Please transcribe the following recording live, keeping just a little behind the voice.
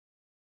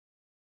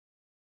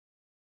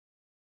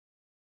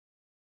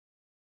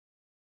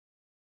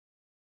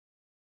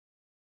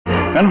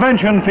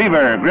Convention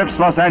fever grips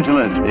Los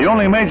Angeles. The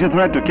only major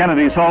threat to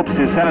Kennedy's hopes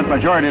is Senate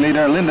Majority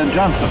Leader Lyndon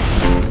Johnson.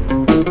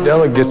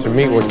 Delegates are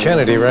meeting with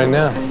Kennedy right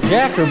now.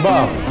 Jack or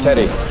Bob?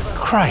 Teddy.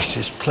 Christ,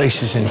 this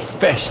place is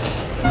infested.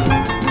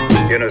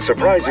 In a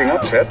surprising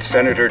upset,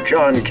 Senator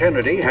John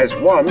Kennedy has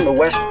won the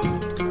West.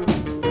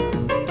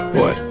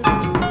 What?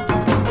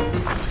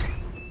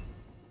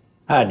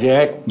 Hi,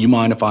 Jack. You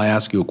mind if I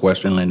ask you a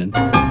question, Lyndon?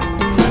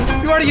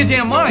 You're out of your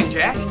damn mind,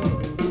 Jack.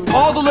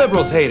 All the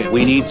liberals hate it.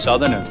 We need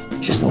Southerners.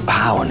 There's no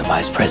power in the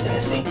vice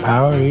presidency.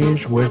 Power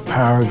is where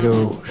power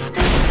goes.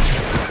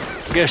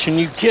 Guessing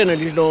you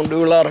Kennedys don't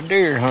do a lot of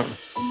deer hunting.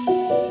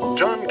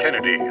 John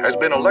Kennedy has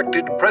been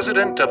elected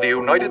President of the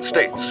United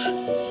States.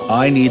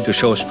 I need to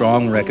show a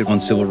strong record on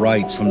civil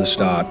rights from the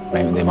start.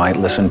 Maybe they might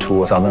listen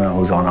to a Southerner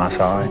who's on our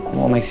side.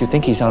 What makes you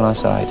think he's on our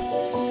side?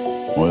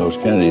 Well, those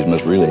Kennedys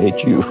must really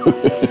hate you.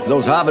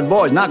 Those Harvard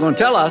boys not going to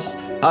tell us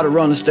how to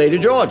run the state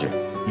of Georgia.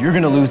 You're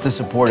going to lose the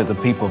support of the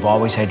people who've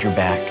always had your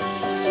back.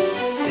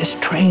 This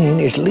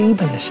train is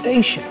leaving the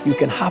station. You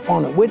can hop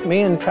on it with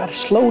me and try to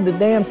slow the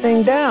damn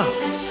thing down.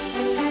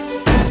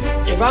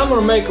 If I'm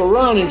gonna make a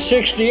run in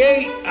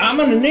 '68, I'm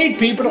gonna need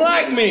people to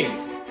like me.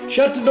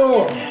 Shut the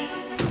door.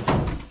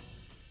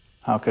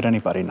 How could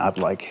anybody not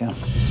like him?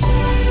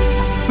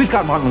 We've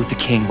got Martin Luther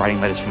King writing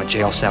letters from a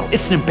jail cell.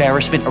 It's an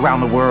embarrassment around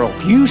the world.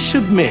 You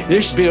submit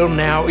this bill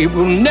now, it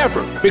will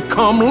never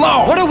become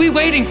law. What are we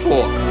waiting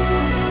for?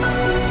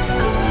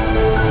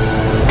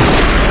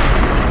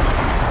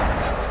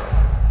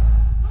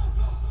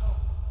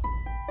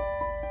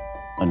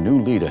 A new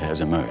leader has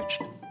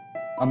emerged.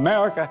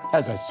 America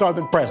has a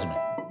Southern president.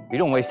 You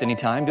don't waste any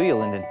time, do you,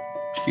 Lyndon?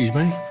 Excuse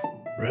me?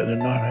 Rather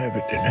not have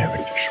it than have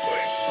it this way.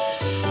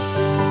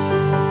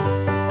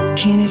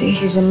 Kennedy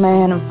is a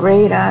man of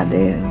great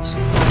ideas.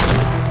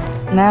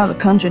 Now the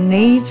country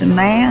needs a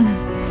man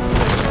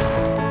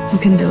who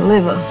can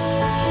deliver.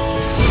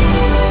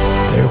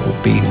 There will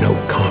be no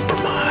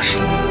compromise.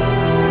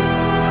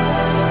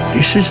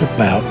 This is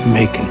about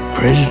making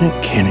President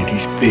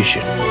Kennedy's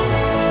vision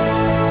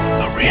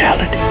a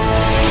reality.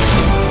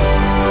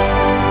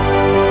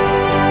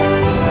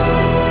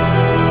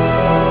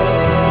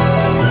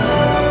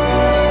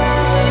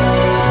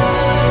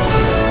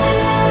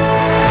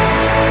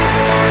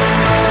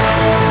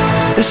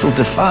 This will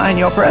define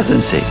your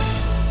presidency.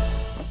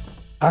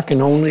 I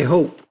can only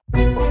hope.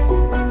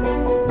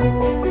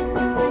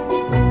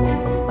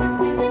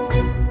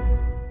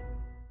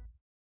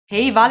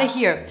 Hey, Vale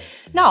here.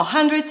 Now,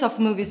 hundreds of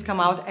movies come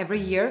out every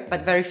year,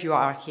 but very few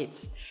are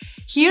hits.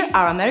 Here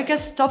are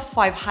America's top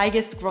 5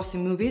 highest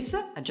grossing movies,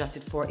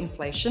 adjusted for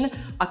inflation,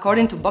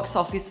 according to Box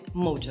Office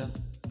Mojo.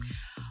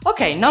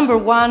 Okay, number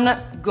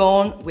 1,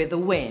 Gone with the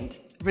Wind.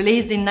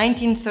 Released in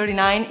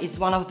 1939, is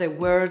one of the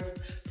world's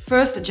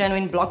first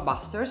genuine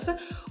blockbusters,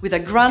 with a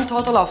grand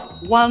total of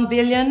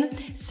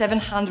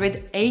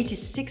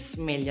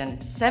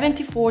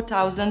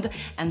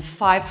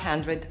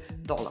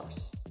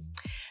 $1,786,074,500.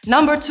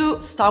 Number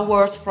 2, Star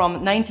Wars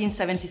from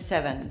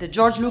 1977, the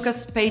George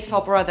Lucas space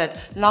opera that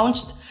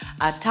launched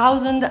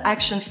 1,000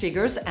 action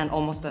figures and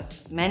almost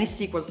as many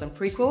sequels and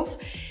prequels,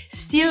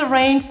 still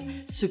reigns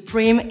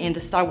supreme in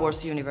the Star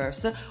Wars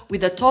universe,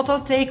 with a total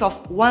take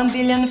of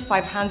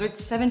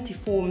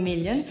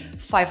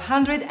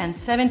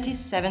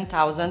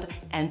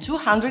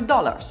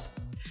 $1,574,577,200.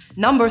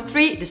 Number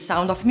 3, The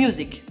Sound of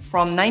Music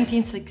from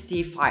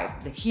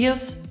 1965, The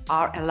Hills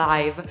Are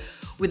Alive,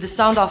 with the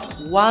sound of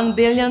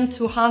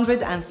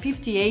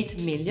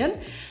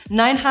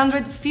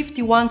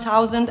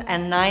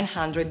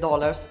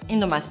 $1,258,951,900 in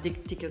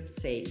domestic ticket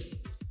sales.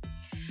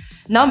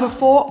 Number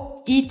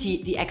 4,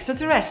 E.T. the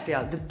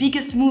Extraterrestrial, the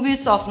biggest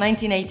movies of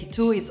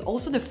 1982, is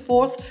also the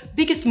 4th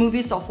biggest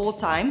movies of all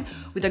time,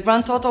 with a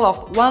grand total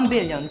of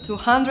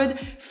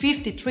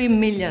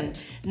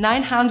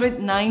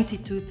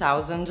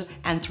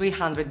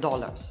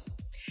 $1,253,992,300.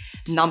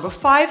 Number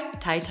 5,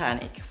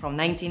 Titanic from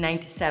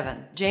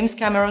 1997. James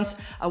Cameron's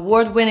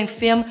award-winning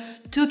film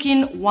took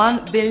in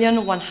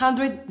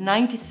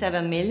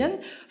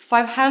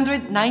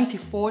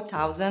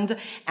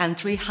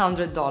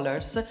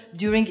 $1,197,594,300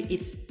 during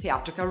its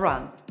theatrical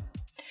run.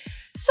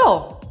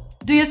 So,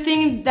 do you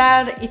think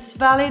that it's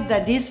valid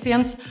that these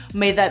films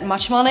made that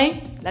much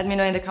money? Let me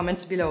know in the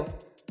comments below.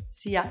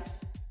 See ya!